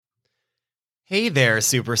Hey there,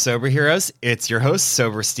 super sober heroes. It's your host,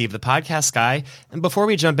 Sober Steve, the podcast guy. And before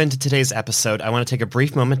we jump into today's episode, I want to take a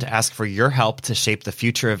brief moment to ask for your help to shape the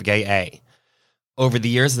future of Gay A. Over the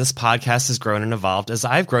years, this podcast has grown and evolved as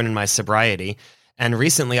I've grown in my sobriety. And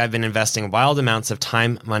recently, I've been investing wild amounts of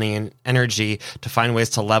time, money, and energy to find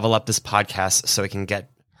ways to level up this podcast so it can get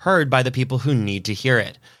heard by the people who need to hear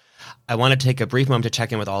it. I want to take a brief moment to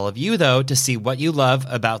check in with all of you, though, to see what you love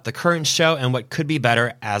about the current show and what could be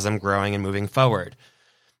better as I'm growing and moving forward.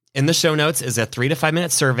 In the show notes is a 3 to 5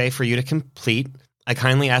 minute survey for you to complete. I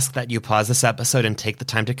kindly ask that you pause this episode and take the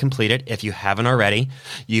time to complete it if you haven't already.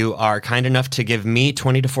 You are kind enough to give me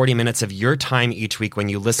 20 to 40 minutes of your time each week when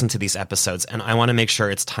you listen to these episodes, and I want to make sure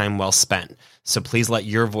it's time well spent. So please let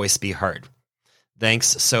your voice be heard.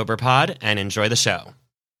 Thanks, SoberPod, and enjoy the show.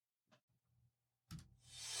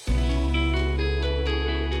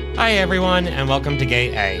 Hi, everyone, and welcome to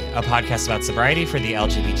Gay A podcast about sobriety for the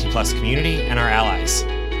LGBT plus community and our allies.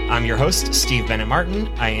 I'm your host, Steve Bennett Martin.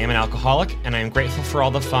 I am an alcoholic, and I am grateful for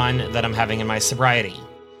all the fun that I'm having in my sobriety.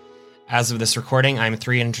 As of this recording, I'm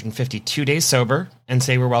 352 days sober, and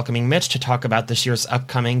today we're welcoming Mitch to talk about this year's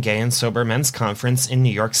upcoming Gay and Sober Men's Conference in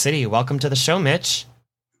New York City. Welcome to the show, Mitch.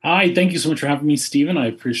 Hi, thank you so much for having me, Stephen. I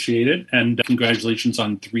appreciate it, and congratulations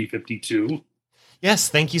on 352. Yes,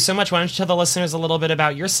 thank you so much. Why don't you tell the listeners a little bit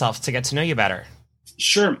about yourself to get to know you better?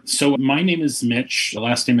 Sure. So my name is Mitch, the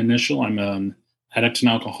last name initial. I'm an addict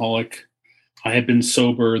and alcoholic. I have been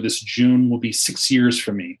sober. This June will be 6 years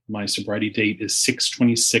for me. My sobriety date is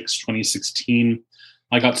 6/26/2016.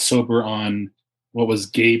 I got sober on what was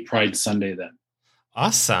Gay Pride Sunday then.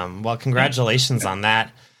 Awesome. Well, congratulations on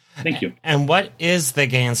that. Thank you. And what is the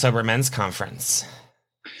Gay and Sober Men's Conference?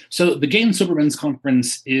 So the Gay and Sober Men's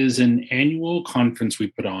Conference is an annual conference we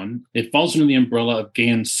put on. It falls under the umbrella of Gay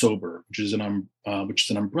and Sober, which is an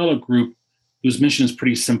umbrella group whose mission is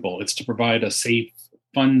pretty simple. It's to provide a safe,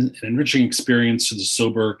 fun, and enriching experience to the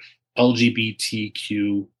sober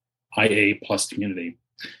LGBTQIA plus community.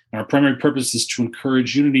 And our primary purpose is to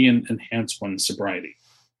encourage unity and enhance one's sobriety.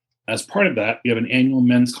 As part of that, we have an annual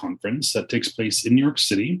men's conference that takes place in New York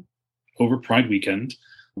City over Pride weekend,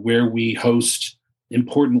 where we host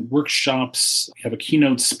important workshops. We have a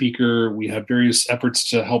keynote speaker. We have various efforts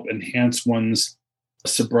to help enhance one's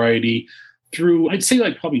sobriety through, I'd say,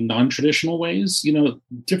 probably non-traditional ways,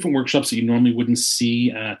 different workshops that you normally wouldn't see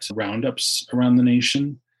at roundups around the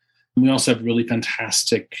nation. And we also have really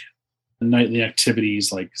fantastic nightly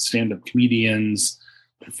activities like stand-up comedians,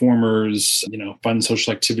 performers, fun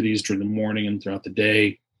social activities during the morning and throughout the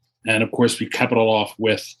day. And of course, we cap it all off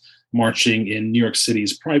with marching in New York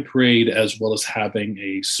City's Pride Parade, as well as having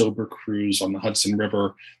a sober cruise on the Hudson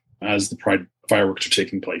River as the Pride fireworks are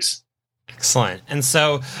taking place. Excellent. And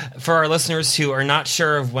so for our listeners who are not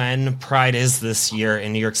sure of when Pride is this year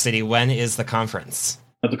in New York City, when is the conference?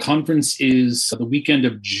 The conference is the weekend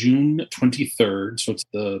of June 23rd. So it's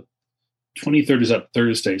the 23rd is that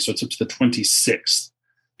Thursday. So it's up to the 26th.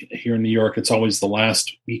 Here in New York, it's always the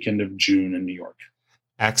last weekend of June in New York.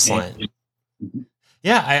 Excellent.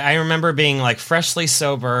 Yeah, I remember being freshly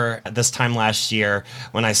sober this time last year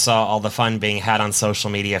when I saw all the fun being had on social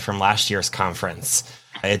media from last year's conference.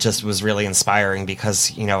 It just was really inspiring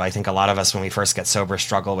because, I think a lot of us when we first get sober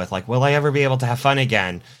struggle with will I ever be able to have fun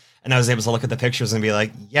again? And I was able to look at the pictures and be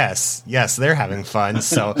like, yes, they're having fun.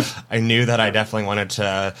 So I knew that I definitely wanted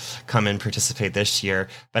to come and participate this year.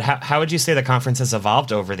 But how would you say the conference has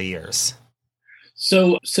evolved over the years?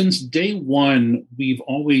 So since day one, we've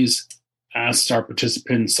always asked our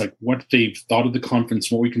participants what they've thought of the conference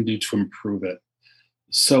and what we can do to improve it.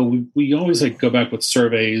 So we always go back with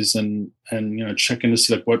surveys and check in to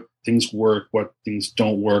see what things work, what things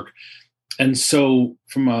don't work. And so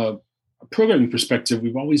from a programming perspective,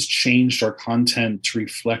 we've always changed our content to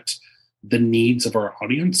reflect the needs of our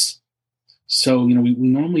audience. So, we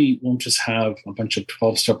normally won't just have a bunch of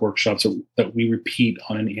 12-step workshops that we repeat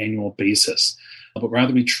on an annual basis, but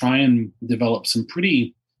rather we try and develop some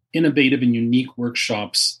pretty innovative and unique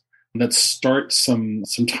workshops that start some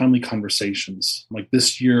timely conversations. Like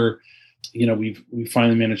this year, we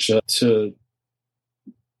finally managed to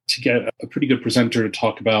get a pretty good presenter to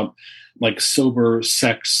talk about sober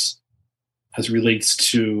sex as relates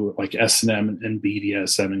to S&M and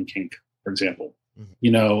BDSM and kink, for example.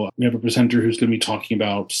 Mm-hmm. We have a presenter who's going to be talking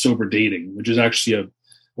about sober dating, which is actually a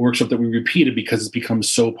workshop that we repeated because it's become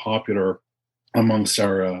so popular amongst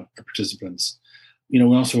our participants. We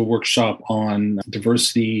also have a workshop on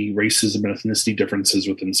diversity, racism, and ethnicity differences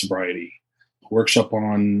within sobriety, a workshop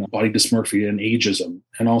on body dysmorphia and ageism,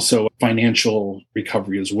 and also financial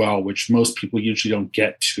recovery as well, which most people usually don't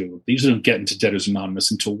get to. They usually don't get into Debtors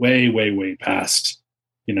Anonymous until way, way, way past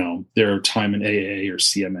their time in AA or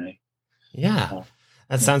CMA. Yeah,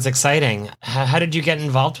 that sounds exciting. How did you get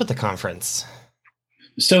involved with the conference?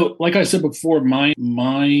 So, like I said before, my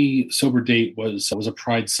sober date was a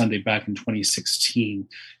Pride Sunday back in 2016,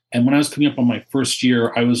 and when I was coming up on my first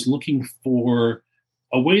year, I was looking for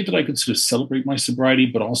a way that I could sort of celebrate my sobriety,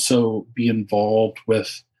 but also be involved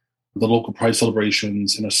with the local Pride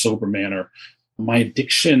celebrations in a sober manner. My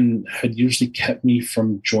addiction had usually kept me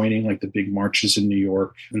from joining like the big marches in New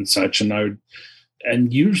York and such,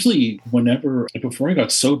 and usually whenever like before I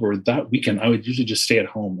got sober that weekend, I would usually just stay at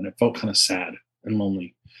home, and it felt kind of sad and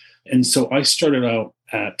lonely. And so I started out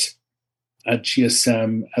at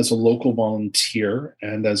GSM as a local volunteer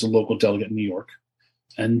and as a local delegate in New York.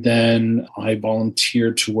 And then I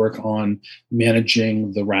volunteered to work on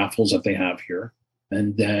managing the raffles that they have here,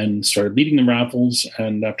 and then started leading the raffles.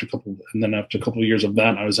 And after a couple of years of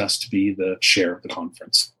that, I was asked to be the chair of the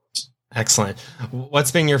conference. Excellent.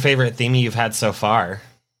 What's been your favorite theme you've had so far?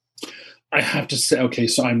 I have to say, okay,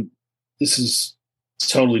 so this is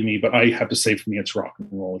totally me, but I have to say for me, it's rock and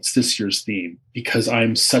roll. It's this year's theme because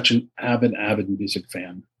I'm such an avid music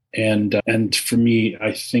fan. And for me,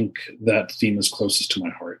 I think that theme is closest to my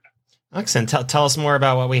heart. Excellent. Tell us more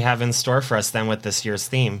about what we have in store for us then with this year's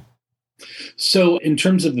theme. So in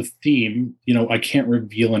terms of the theme, I can't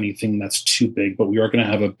reveal anything that's too big, but we are going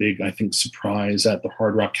to have a big, I think, surprise at the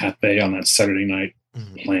Hard Rock Cafe on that Saturday night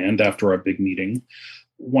planned after our big meeting.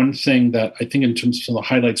 One thing that I think in terms of some of the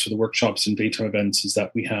highlights for the workshops and daytime events is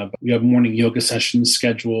that we have morning yoga sessions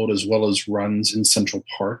scheduled as well as runs in Central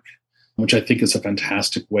Park, which I think is a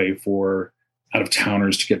fantastic way for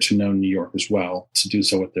out-of-towners to get to know New York as well, to do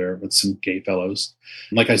so with some gay fellows.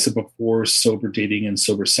 Like I said before, sober dating and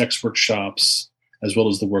sober sex workshops, as well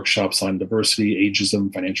as the workshops on diversity,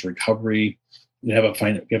 ageism, financial recovery. We have a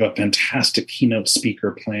fantastic keynote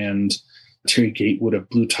speaker planned, Terry Gatewood of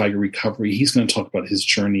Blue Tiger Recovery. He's going to talk about his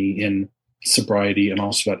journey in sobriety and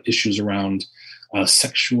also about issues around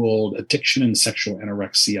sexual addiction and sexual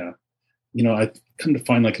anorexia. I've come to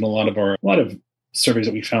find like in a lot of surveys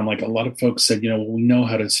that we found, like a lot of folks said, we know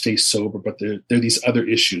how to stay sober, but there are these other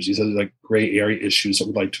issues, these other like gray area issues that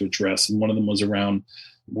we'd like to address. And one of them was around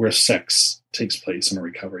where sex takes place in a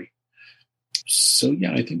recovery. So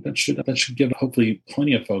yeah, I think that should give hopefully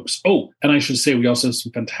plenty of folks. Oh, and I should say we also have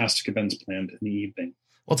some fantastic events planned in the evening.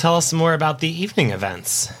 Well, tell us more about the evening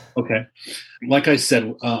events. Okay. Like I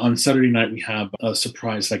said, on Saturday night, we have a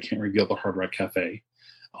surprise I can't reveal, the Hard Rock Cafe.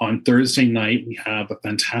 On Thursday night, we have a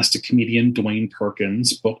fantastic comedian, Dwayne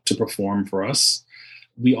Perkins, booked to perform for us.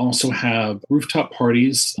 We also have rooftop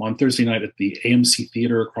parties on Thursday night at the AMC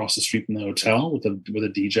Theater across the street from the hotel with a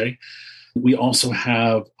DJ. We also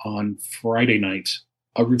have on Friday night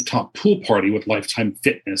a rooftop pool party with Lifetime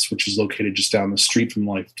Fitness, which is located just down the street from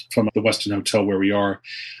the Westin Hotel where we are.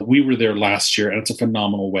 We were there last year, and it's a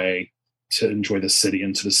phenomenal way to enjoy the city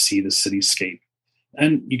and to see the cityscape.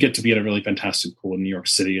 And you get to be in a really fantastic pool in New York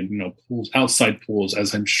City. And, outside pools,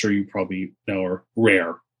 as I'm sure you probably know, are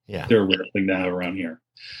rare. Yeah. They're a rare thing to have around here.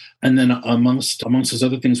 And then amongst those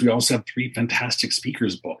other things, we also have 3 fantastic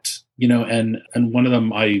speakers booked, and one of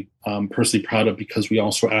them I'm personally proud of because we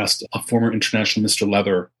also asked a former international Mr.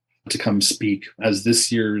 Leather to come speak, as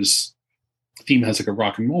this year's theme has like a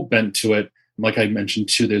rock and roll bent to it. Like I mentioned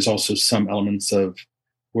too, there's also some elements of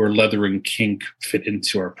where leather and kink fit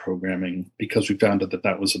into our programming, because we found out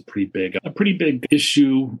that was a pretty big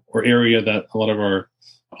issue or area that a lot of our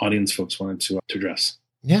audience folks wanted to address.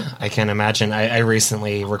 Yeah, I can imagine. I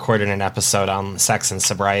recently recorded an episode on sex and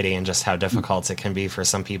sobriety and just how difficult it can be for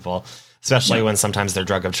some people, especially when sometimes their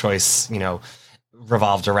drug of choice,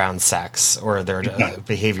 revolved around sex, or their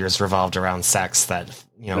behaviors revolved around sex that,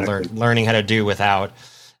 learning how to do without.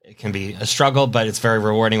 It can be a struggle, but it's very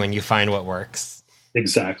rewarding when you find what works.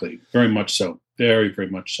 Exactly. Very much so. Very,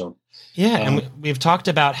 very much so. Yeah. And we've talked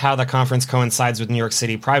about how the conference coincides with New York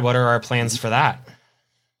City Pride. What are our plans for that?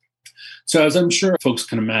 So as I'm sure folks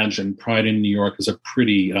can imagine, Pride in New York is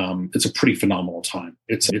it's a pretty phenomenal time.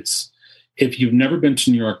 It's if you've never been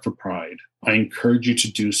to New York for Pride, I encourage you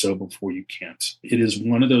to do so before you can't. It is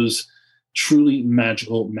one of those truly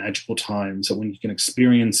magical times that when you can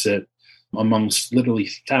experience it amongst literally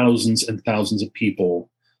thousands and thousands of people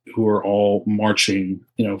who are all marching,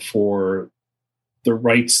 for the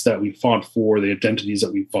rights that we fought for, the identities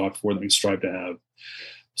that we fought for, that we strive to have.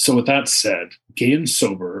 So with that said, Gay and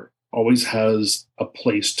Sober always has a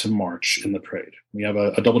place to march in the parade. We have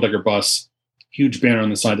a double-decker bus, huge banner on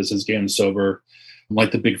the side that says Gay and Sober.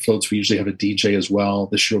 Like the big floats, we usually have a DJ as well.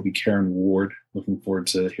 This year will be Karen Ward. Looking forward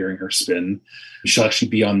to hearing her spin. She'll actually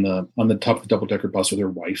be on the top of the double-decker bus with her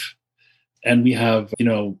wife. And we have,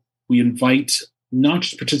 we invite not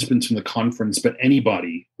just participants from the conference, but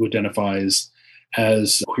anybody who identifies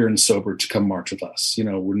as queer and sober to come march with us.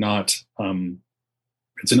 We're not,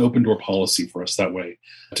 it's an open door policy for us that way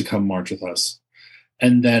to come march with us.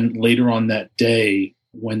 And then later on that day,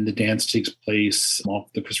 when the dance takes place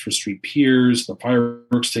off the Christopher Street Piers, the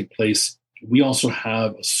fireworks take place, we also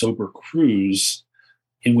have a sober cruise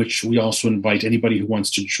in which we also invite anybody who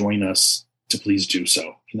wants to join us to please do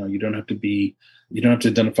so. You don't have to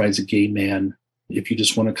identify as a gay man. If you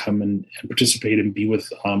just want to come and participate and be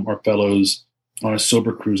with our fellows on a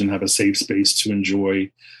sober cruise and have a safe space to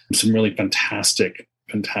enjoy some really fantastic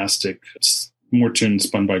more tunes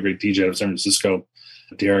spun by a great DJ out of San Francisco,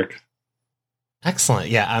 Derek. Excellent.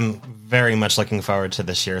 Yeah, I'm very much looking forward to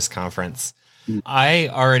this year's conference. I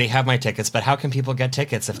already have my tickets, but how can people get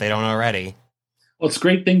tickets if they don't already? Well, it's a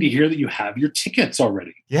great thing to hear that you have your tickets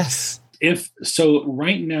already. Yes. So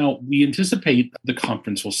right now we anticipate the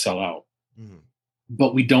conference will sell out,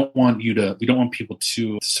 but we don't want people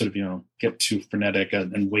to sort of, get too frenetic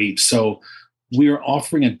and wait. So we are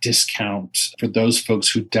offering a discount for those folks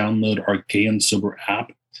who download our Gay and Sober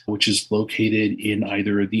app, which is located in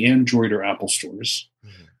either the Android or Apple stores.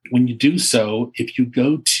 When you do so, if you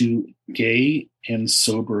go to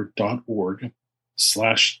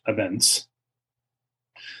gayandsober.org/events,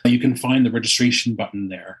 you can find the registration button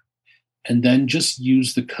there, and then just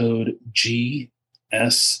use the code GSMAPP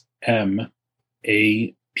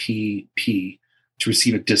to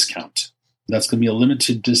receive a discount. That's going to be a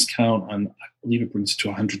limited discount on, I believe it brings it to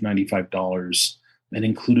 $195. And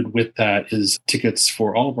included with that is tickets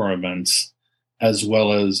for all of our events, as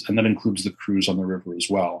well as, and that includes the cruise on the river as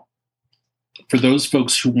well. For those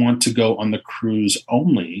folks who want to go on the cruise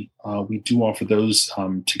only, we do offer those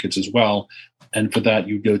tickets as well. And for that,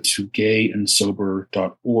 you go to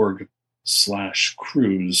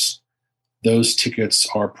gayandsober.org/cruise. Those tickets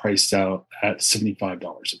are priced out at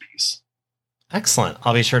 $75 a piece. Excellent.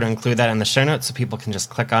 I'll be sure to include that in the show notes so people can just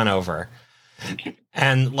click on over. Thank you.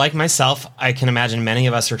 And like myself, I can imagine many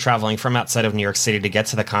of us are traveling from outside of New York City to get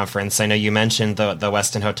to the conference. I know you mentioned the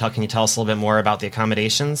Westin Hotel. Can you tell us a little bit more about the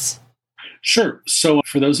accommodations? Sure. So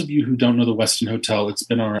for those of you who don't know the Westin Hotel,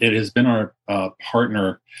 it has been our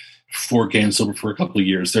partner for Gay and Sober for a couple of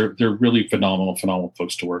years. They're really phenomenal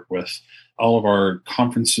folks to work with. All of our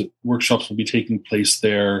conference workshops will be taking place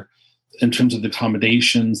there. In terms of the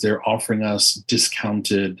accommodations, they're offering us a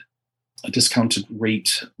discounted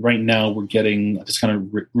rate. Right now, we're getting a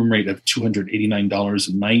discounted room rate of $289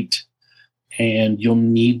 a night, and you'll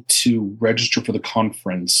need to register for the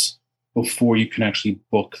conference before you can actually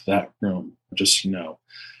book that room, just so you know.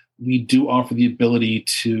 We do offer the ability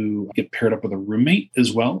to get paired up with a roommate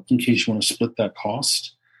as well, in case you want to split that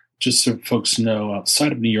cost. Just so folks know,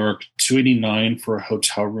 outside of New York, $289 for a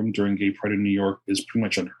hotel room during Gay Pride in New York is pretty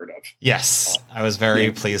much unheard of. Yes, I was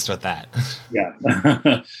very pleased with that.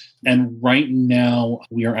 Yeah. And right now,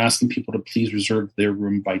 we are asking people to please reserve their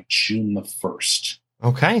room by June the 1st.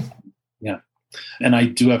 Okay. Yeah. And I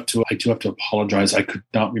do have to apologize. I could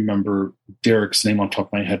not remember Derek's name on top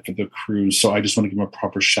of my head for the cruise, so I just want to give him a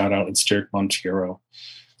proper shout out. It's Derek Montiero,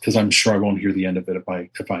 because I'm sure I won't hear the end of it if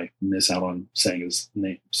I miss out on saying his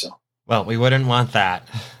name. So, well, we wouldn't want that.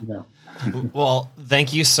 No. Well,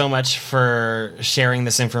 thank you so much for sharing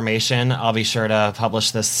this information. I'll be sure to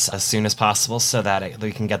publish this as soon as possible so that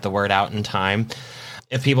we can get the word out in time.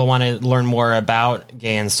 If people want to learn more about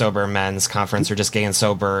Gay and Sober Men's Conference or just Gay and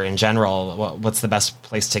Sober in general, what's the best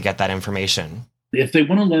place to get that information? If they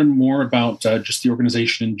want to learn more about just the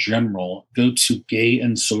organization in general, go to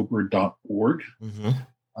gayandsober.org.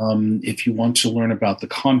 If you want to learn about the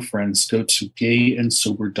conference, go to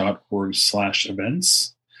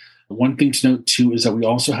gayandsober.org/events. One thing to note, too, is that we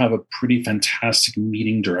also have a pretty fantastic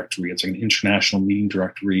meeting directory. It's like an international meeting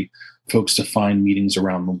directory, folks to find meetings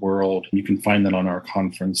around the world. You can find that on our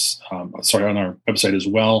on our website as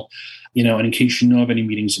well. And in case you know of any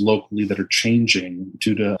meetings locally that are changing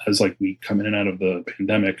due to, as like we come in and out of the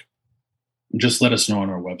pandemic, just let us know on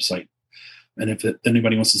our website. And if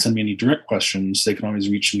anybody wants to send me any direct questions, they can always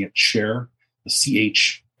reach me at chair,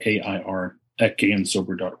 CHAIR, at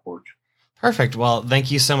gayandsober.org. Perfect. Well, thank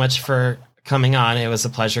you so much for coming on. It was a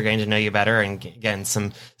pleasure getting to know you better and getting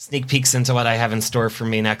some sneak peeks into what I have in store for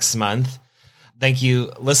me next month. Thank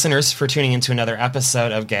you, listeners, for tuning into another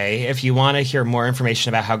episode of Gay. If you want to hear more information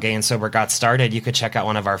about how Gay and Sober got started, you could check out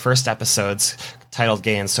one of our first episodes titled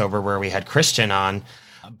Gay and Sober, where we had Christian on.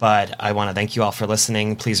 But I want to thank you all for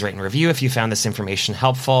listening. Please rate and review if you found this information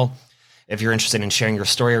helpful. If you're interested in sharing your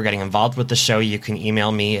story or getting involved with the show, you can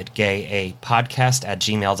email me at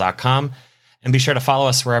gayapodcast@gmail.com. And be sure to follow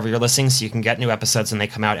us wherever you're listening so you can get new episodes when they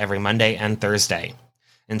come out every Monday and Thursday.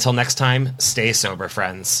 Until next time, stay sober,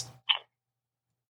 friends.